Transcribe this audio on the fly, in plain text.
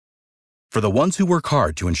For the ones who work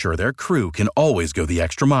hard to ensure their crew can always go the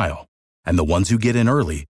extra mile, and the ones who get in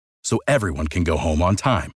early so everyone can go home on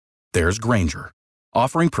time, there's Grainger,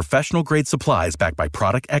 offering professional-grade supplies backed by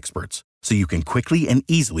product experts so you can quickly and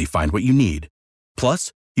easily find what you need.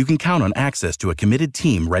 Plus, you can count on access to a committed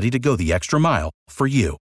team ready to go the extra mile for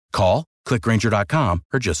you. Call, click Grainger.com,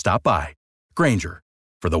 or just stop by. Grainger,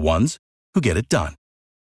 for the ones who get it done.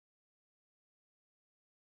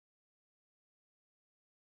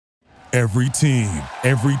 Every team,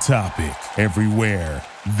 every topic, everywhere.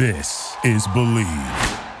 This is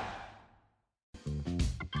Believe.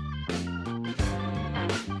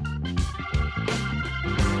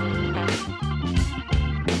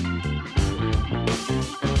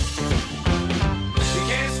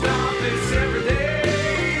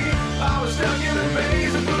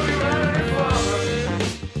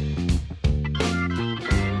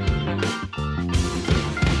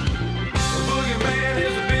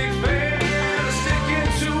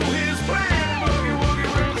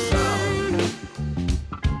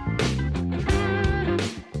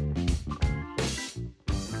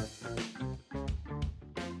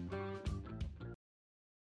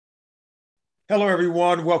 Hello,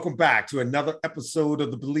 everyone. Welcome back to another episode of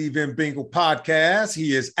the Believe in Bengal podcast.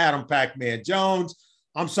 He is Adam Pac-Man Jones.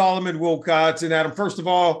 I'm Solomon Wilcox. And Adam, first of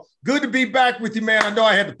all, good to be back with you, man. I know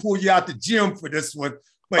I had to pull you out the gym for this one,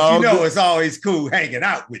 but it's always cool hanging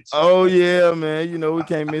out with you. Oh, yeah, man. You know, we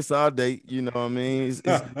can't miss our date. You know what I mean? It's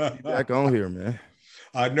back on here, man.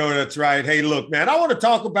 I know that's right. Hey, look, man, I want to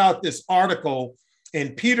talk about this article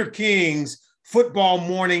in Peter King's Football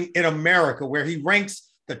Morning in America, where he ranks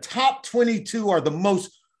the top 22 are the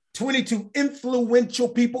most 22 influential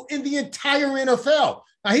people in the entire NFL.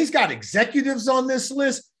 Now, he's got executives on this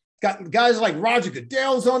list, got guys like Roger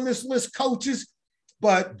Goodell's on this list, coaches.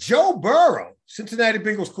 But Joe Burrow, Cincinnati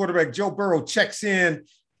Bengals quarterback Joe Burrow, checks in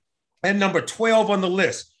at number 12 on the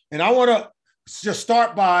list. And I want to just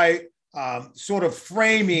start by sort of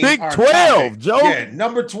framing Big our 12, topic. Joe. Yeah,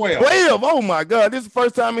 number 12. 12. Oh, my God. This is the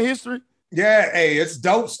first time in history. Yeah, hey, it's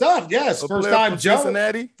dope stuff. Yes, first time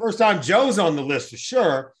Joe's on the list for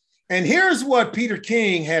sure. And here's what Peter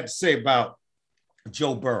King had to say about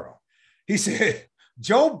Joe Burrow. He said,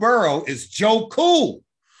 Joe Burrow is Joe Cool.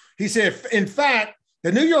 He said, in fact,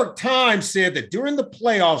 the New York Times said that during the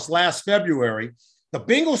playoffs last February, the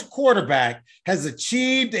Bengals quarterback has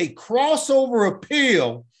achieved a crossover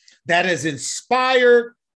appeal that has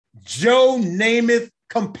inspired Joe Namath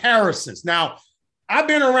comparisons. Now, I've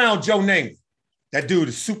been around Joe Namath. That dude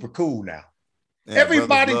is super cool now. Yeah,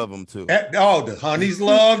 everybody love him too. The honeys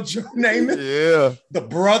love Joe Namath. Yeah. The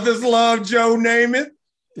brothers love Joe Namath.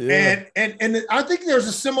 Yeah. And I think there's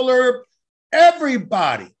a similar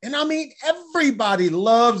everybody. And I mean, everybody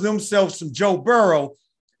loves themselves some Joe Burrow.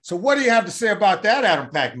 So what do you have to say about that, Adam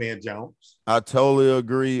Pac-Man Jones? I totally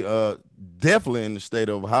agree. Definitely in the state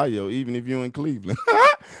of Ohio, even if you're in Cleveland.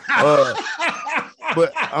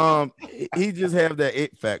 But he just have that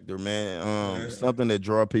it factor, man. Something that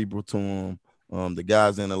draw people to him. The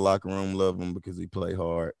guys in the locker room love him because he play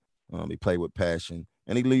hard. He play with passion,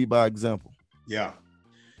 and he lead by example. Yeah,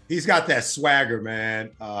 he's got that swagger,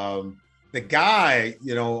 man. The guy,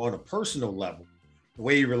 on a personal level, the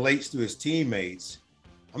way he relates to his teammates,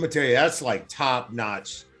 I'm gonna tell you, that's like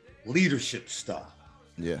top-notch leadership stuff.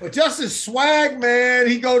 Yeah. But just his swag, man.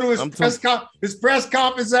 He go to his press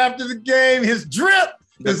conference after the game, his drip.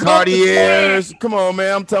 The Cartiers. Come on,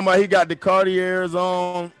 man. I'm talking about he got the Cartiers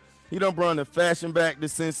on. He done brought the fashion back to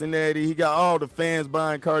Cincinnati. He got all the fans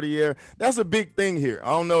buying Cartier. That's a big thing here. I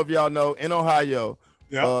don't know if y'all know, in Ohio,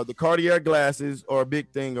 the Cartier glasses are a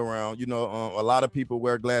big thing around. A lot of people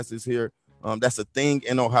wear glasses here. That's a thing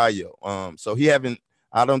in Ohio. So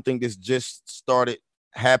I don't think this just started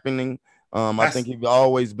happening. I think he's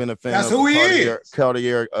always been a fan of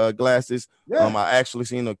Cartier glasses. Yeah. I actually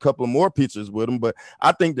seen a couple more pictures with him, but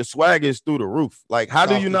I think the swag is through the roof. Like, how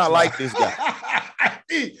do you not like this guy?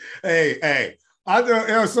 Hey, I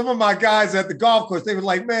know some of my guys at the golf course, they were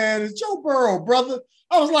like, man, it's Joe Burrow, brother.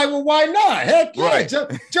 I was like, well, why not? Heck yeah. Right. Joe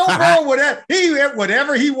Burrow,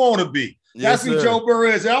 whatever he want to be. That's who Joe Burrow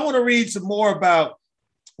is. And I want to read some more about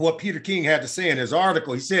what Peter King had to say in his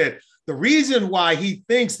article. He said, the reason why he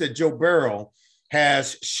thinks that Joe Burrow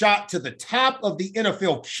has shot to the top of the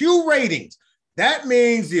NFL Q ratings, that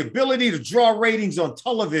means the ability to draw ratings on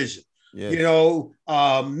television,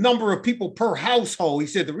 number of people per household. He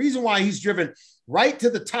said the reason why he's driven right to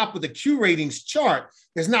the top of the Q ratings chart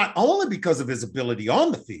is not only because of his ability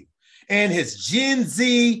on the field and his Gen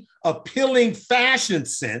Z appealing fashion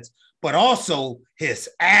sense, but also his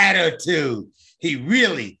attitude. He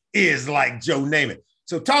really is like Joe Namath.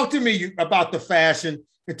 So talk to me about the fashion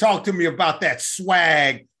and talk to me about that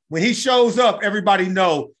swag. When he shows up, everybody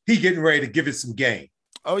know he getting ready to give it some game.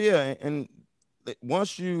 Oh, yeah, and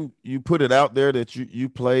once you put it out there that you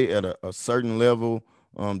play at a certain level,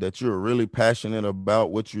 that you're really passionate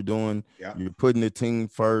about what you're doing, you're putting the team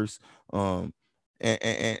first, and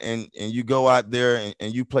you go out there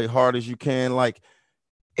and you play hard as you can. Like,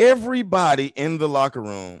 everybody in the locker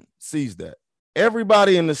room sees that.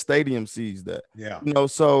 Everybody in the stadium sees that. Yeah.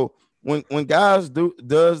 So when guys do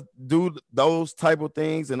those type of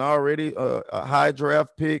things, and already a high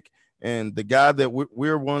draft pick and the guy that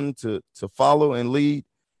we're wanting to follow and lead,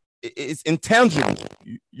 it's intangible.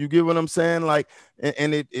 You get what I'm saying? Like,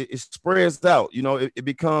 and it spreads out. It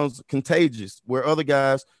becomes contagious where other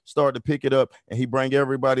guys start to pick it up, and he bring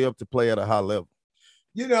everybody up to play at a high level.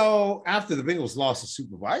 After the Bengals lost the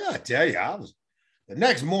Super Bowl, I gotta tell you, the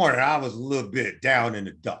next morning I was a little bit down in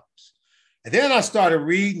the dumps. And then I started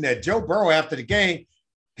reading that Joe Burrow, after the game,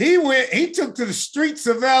 he took to the streets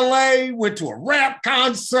of LA, went to a rap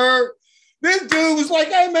concert. This dude was like,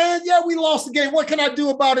 hey, man, yeah, we lost the game. What can I do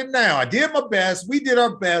about it now? I did my best. We did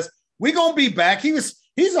our best. We're going to be back. He's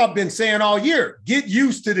been saying all year, get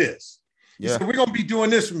used to this. Yeah. So we're going to be doing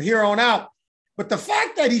this from here on out. But the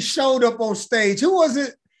fact that he showed up on stage, who was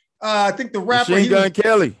it? I think the rapper. Machine Gun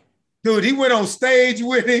Kelly. Dude, he went on stage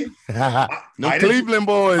with him. No Cleveland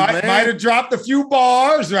boys, man. Might have dropped a few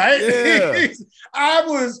bars, right? Yeah.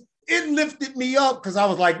 It lifted me up because I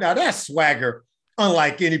was like, now that's swagger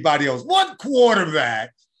unlike anybody else. One quarterback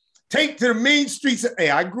take to the mean streets. Hey,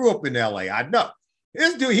 I grew up in LA. I know.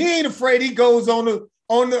 This dude, he ain't afraid. He goes on the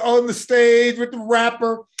stage with the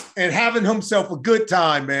rapper and having himself a good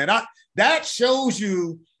time, man. That shows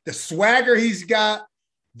you the swagger he's got,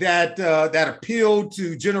 that appealed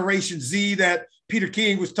to Generation Z that Peter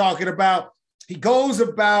King was talking about. He goes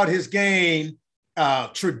about his game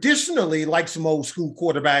traditionally like some old school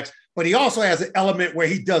quarterbacks, but he also has an element where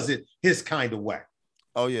he does it his kind of way.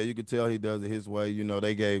 Oh, yeah, you could tell he does it his way.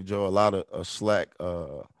 They gave Joe a lot of slack,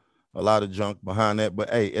 a lot of junk behind that. But,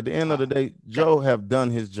 hey, at the end of the day, Joe have done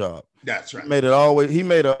his job. That's right. He made it always. He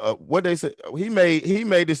made what they say. He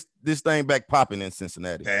made this thing back popping in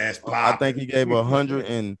Cincinnati. That's popping. I think he gave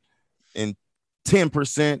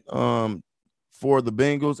 110% for the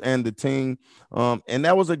Bengals and the team, and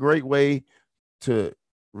that was a great way to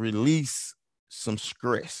release some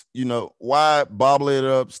stress. Why bobble it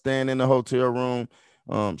up, stand in the hotel room,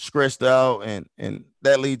 stressed out, and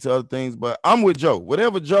that leads to other things. But I'm with Joe.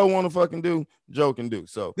 Whatever Joe want to fucking do, Joe can do.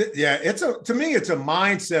 So yeah, to me, it's a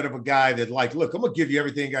mindset of a guy that, like, look, I'm gonna give you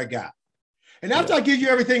everything I got, and after I give you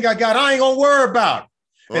everything I got, I ain't gonna worry about it.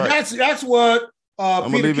 And that's what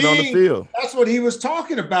I'm Peter gonna leave it on the King, field. That's what he was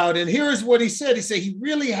talking about. And here's what he said. He said he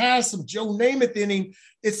really has some Joe Namath in him.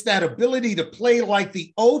 It's that ability to play like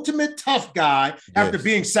the ultimate tough guy after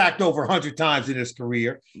being sacked over 100 times in his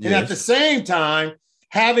career. Yes. And at the same time,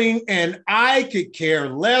 having an I could care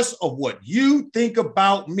less of what you think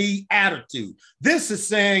about me attitude. This is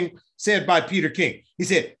said by Peter King. He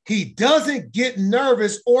said he doesn't get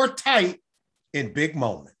nervous or tight in big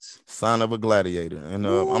moments. Sign of a gladiator. And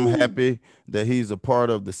I'm happy that he's a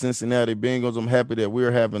part of the Cincinnati Bengals. I'm happy that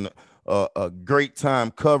we're having a great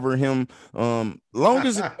time covering him. Long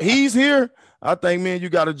as he's here, I think, man, you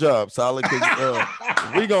got a job, Solid.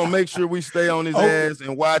 We're going to make sure we stay on his ass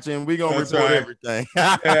and watch him. We're going to report everything.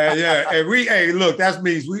 Yeah. And look, that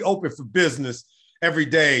means we open for business every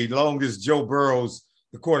day, long as Joe Burrow's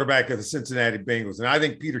the quarterback of the Cincinnati Bengals. And I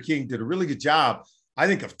think Peter King did a really good job, I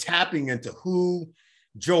think, of tapping into who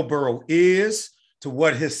Joe Burrow is, to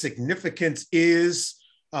what his significance is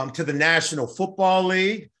to the National Football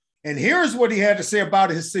League. And here's what he had to say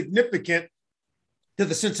about his significance to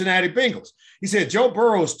the Cincinnati Bengals. He said, Joe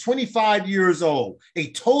Burrow is 25 years old,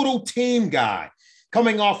 a total team guy,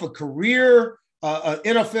 coming off a career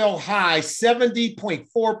NFL high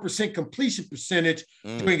 70.4% completion percentage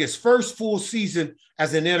during his first full season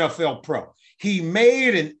as an NFL pro. He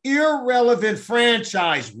made an irrelevant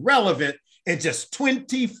franchise relevant in just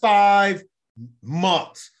 25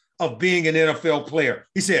 months of being an NFL player.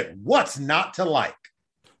 He said, what's not to like?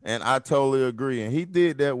 And I totally agree. And he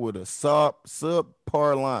did that with a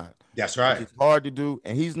subpar line. That's right. It's hard to do.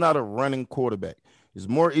 And he's not a running quarterback. It's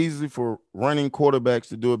more easy for running quarterbacks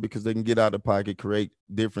to do it because they can get out of the pocket, create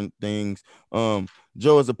different things.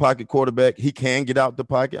 Joe is a pocket quarterback. He can get out the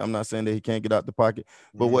pocket. I'm not saying that he can't get out the pocket,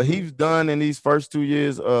 but what he's done in these first 2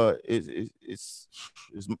 years is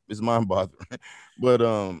mind-boggling. But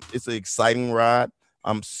it's an exciting ride.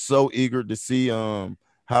 I'm so eager to see how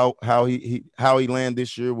he land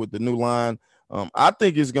this year with the new line. I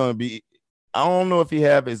think it's going to be I don't know if he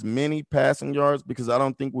have as many passing yards because I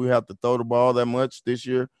don't think we have to throw the ball that much this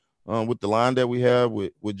year with the line that we have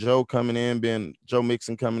with Joe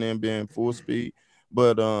Mixon coming in being full speed.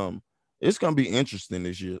 But it's gonna be interesting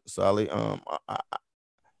this year, Solly.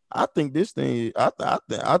 I think this thing.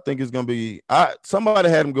 I think it's gonna be. Somebody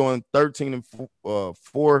had him going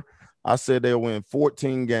 13-4. I said they'll win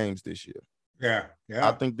 14 games this year. Yeah.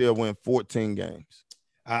 I think they'll win 14 games.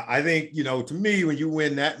 I think, to me, when you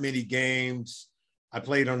win that many games, I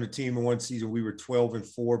played on the team in one season. We were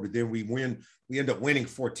 12-4, but then we end up winning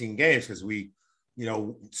 14 games because we,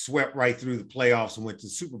 swept right through the playoffs and went to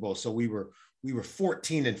the Super Bowl. So we were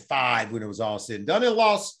 14-5 when it was all said and done, and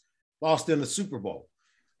lost in the Super Bowl.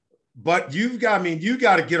 But you got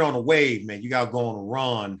to get on a wave, man. You got to go on a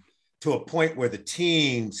run to a point where the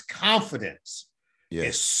team's confidence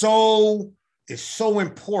is so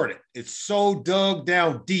important. It's so dug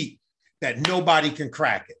down deep that nobody can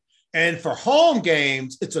crack it. And for home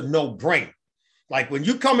games, it's a no-brainer. Like when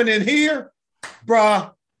you coming in here,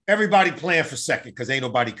 bruh, everybody playing for second because ain't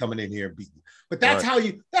nobody coming in here and beating you. But that's how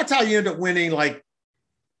you end up winning like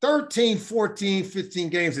 13, 14, 15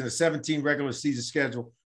 games in a 17 regular season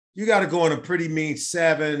schedule. You got to go on a pretty mean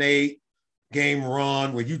 7-8 game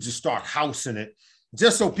run where you just start housing it.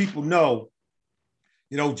 Just so people know,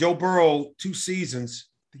 Joe Burrow, 2 seasons,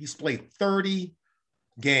 he's played 30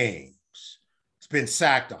 games. He's been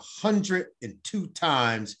sacked 102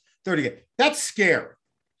 times, 30 games. That's scary.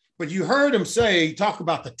 But you heard him talk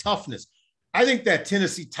about the toughness. I think that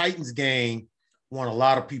Tennessee Titans game won a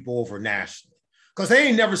lot of people over nationally because they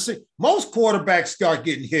ain't never seen. Most quarterbacks start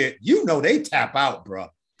getting hit, they tap out, bro.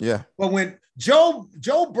 Yeah. But when Joe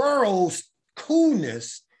Burrow's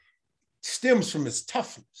coolness stems from his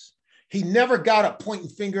toughness. He never got up pointing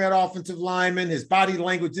finger at offensive linemen. His body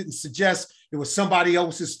language didn't suggest it was somebody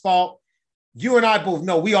else's fault. You and I both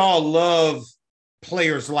know we all love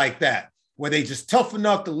players like that, where they just tough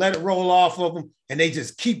enough to let it roll off of them, and they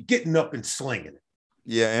just keep getting up and slinging it.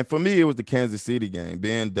 Yeah, and for me, it was the Kansas City game,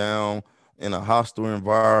 being down in a hostile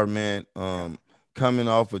environment, coming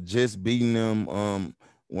off of just beating them.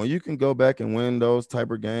 When you can go back and win those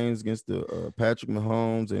type of games against the Patrick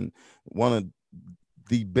Mahomes and one of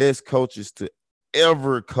the best coaches to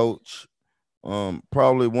ever coach,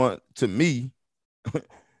 probably one to me,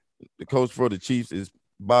 the coach for the Chiefs is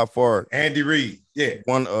by far Andy Reid. Yeah,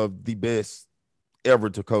 one of the best ever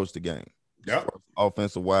to coach the game. Yeah,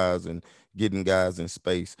 offensive wise and getting guys in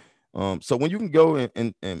space. So when you can go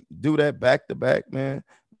and do that back to back, man,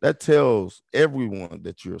 that tells everyone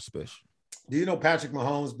that you're special. Do you know Patrick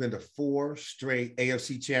Mahomes been to 4 straight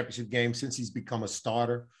AFC Championship games since he's become a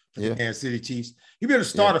starter for the Kansas City Chiefs? He's been a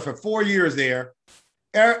starter for 4 years there.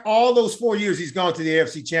 All those 4 years he's gone to the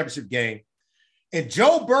AFC Championship game. And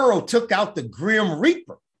Joe Burrow took out the Grim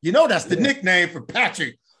Reaper. That's the nickname for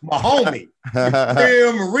Patrick Mahomes, the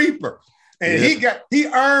Grim Reaper. And he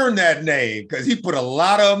earned that name because he put a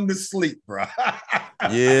lot of them to sleep, bro.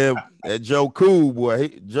 That Joe cool boy.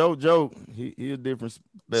 Joe, he a different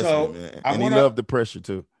specimen, man. And he loved the pressure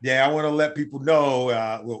too. Yeah, I want to let people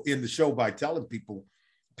know. We'll end the show by telling people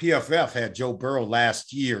PFF had Joe Burrow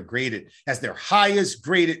last year graded as their highest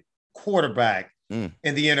graded quarterback in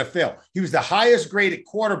the NFL. He was the highest graded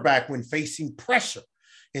quarterback when facing pressure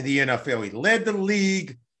in the NFL. He led the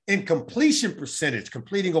league in completion percentage,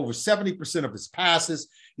 completing over 70% of his passes.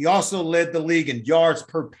 He also led the league in yards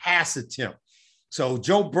per pass attempt. So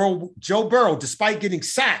Joe Burrow, despite getting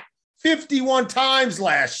sacked 51 times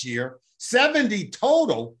last year, 70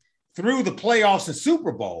 total through the playoffs and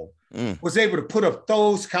Super Bowl, was able to put up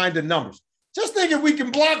those kind of numbers. Just think if we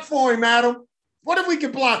can block for him, Adam. What if we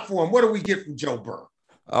can block for him? What do we get from Joe Burrow?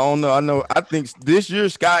 I don't know. I think this year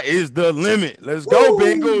sky is the limit. Let's go,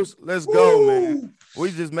 Bengals. Let's go, man. We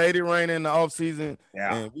just made it rain in the offseason,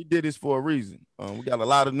 and we did this for a reason. We got a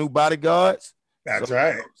lot of new bodyguards. That's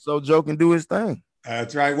right. So Joe can do his thing.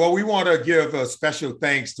 That's right. Well, we want to give a special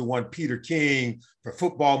thanks to one Peter King for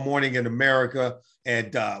Football Morning in America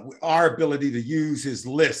and our ability to use his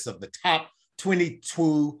list of the top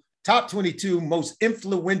 22 most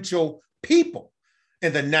influential people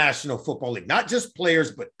in the National Football League. Not just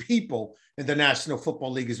players, but people in the National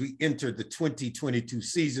Football League as we entered the 2022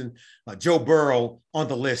 season. Joe Burrow on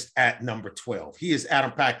the list at number 12. He is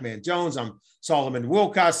Adam Pac-Man Jones. I'm Solomon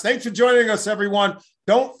Wilcox. Thanks for joining us, everyone.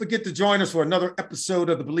 Don't forget to join us for another episode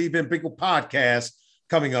of the Believe in Bengal podcast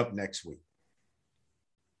coming up next week.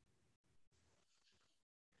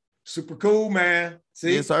 Super cool, man.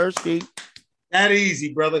 See? Yes, Ersky. That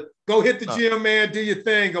easy, brother. Go hit the gym, man. Do your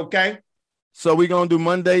thing, okay? So we going to do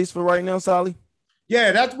Mondays for right now, Solly?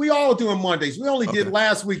 Yeah, we all doing Mondays. We only did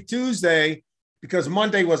last week, Tuesday, because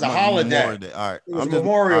Monday was a holiday. All right. It was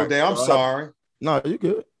Memorial Day. I'm sorry. No, you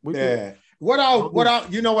good. We good.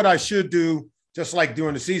 What you know what I should do, just like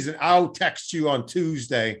during the season, I'll text you on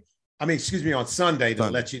Sunday to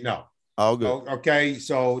let you know. All good. Okay.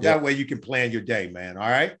 So that way you can plan your day, man. All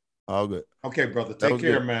right. All good. Okay, brother. Take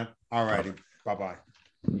care, man. All righty. Bye-bye.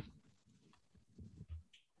 I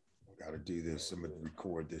got to do this. I'm going to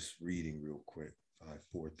record this reading real quick. 5,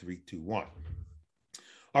 4, 3, 2, 1.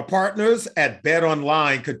 Our partners at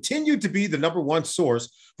BetOnline continue to be the #1 source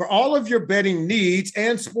for all of your betting needs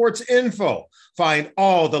and sports info. Find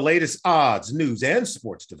all the latest odds, news, and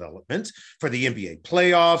sports developments for the NBA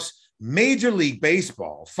playoffs, Major League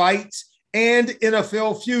Baseball, fights, and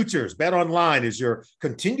NFL futures. BetOnline is your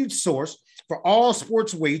continued source for all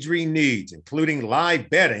sports wagering needs, including live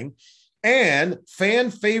betting and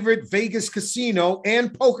fan favorite Vegas casino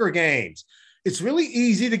and poker games. It's really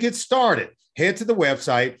easy to get started. Head to the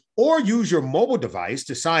website or use your mobile device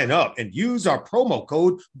to sign up and use our promo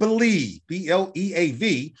code BELIEVE,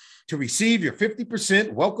 BLEAV, to receive your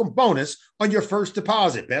 50% welcome bonus on your first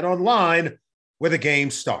deposit. Bet online where the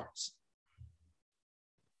game starts.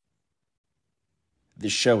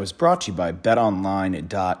 This show is brought to you by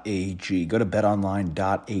betonline.ag. Go to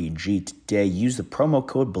betonline.ag today. Use the promo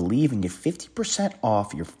code BELIEVE and get 50%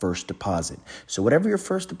 off your first deposit. So whatever your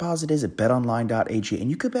first deposit is at betonline.ag, and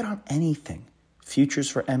you could bet on anything. Futures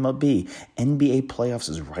for MLB, NBA playoffs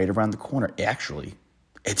is right around the corner. Actually,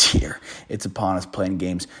 it's here. It's upon us. Playing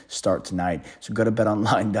games start tonight. So go to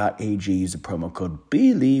betonline.ag. Use the promo code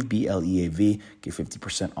BELIEVE, BLEAV. Get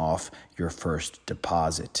 50% off your first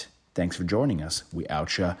deposit. Thanks for joining us. We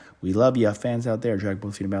out ya. We love ya. Fans out there, drag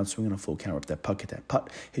both feet about, swing on a full count, rip that puck, hit that putt.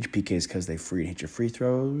 Hit your PKs because they free, and hit your free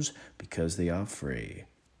throws because they are free.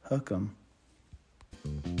 Hook 'em.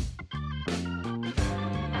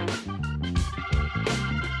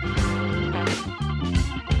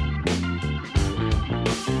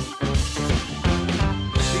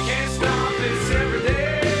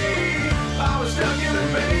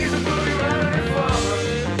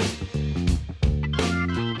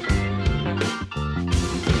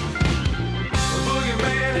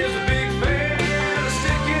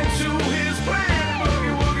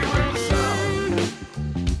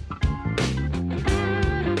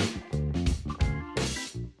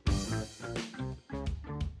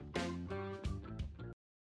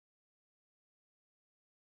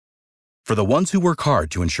 For the ones who work hard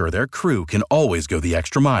to ensure their crew can always go the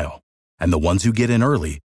extra mile, and the ones who get in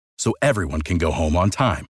early so everyone can go home on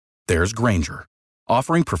time, there's Grainger,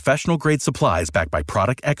 offering professional-grade supplies backed by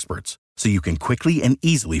product experts so you can quickly and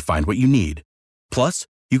easily find what you need. Plus,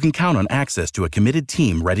 you can count on access to a committed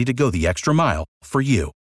team ready to go the extra mile for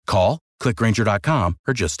you. Call, click Grainger.com,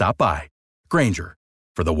 or just stop by. Grainger,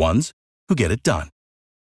 for the ones who get it done.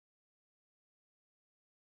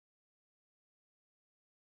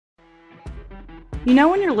 You know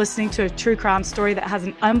when you're listening to a true crime story that has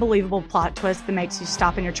an unbelievable plot twist that makes you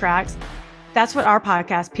stop in your tracks? That's what our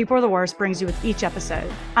podcast, People Are the Worst, brings you with each episode.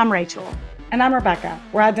 I'm Rachel. And I'm Rebecca.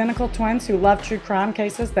 We're identical twins who love true crime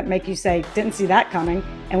cases that make you say, didn't see that coming,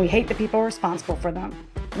 and we hate the people responsible for them.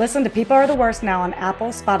 Listen to People Are the Worst now on Apple,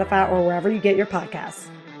 Spotify, or wherever you get your podcasts.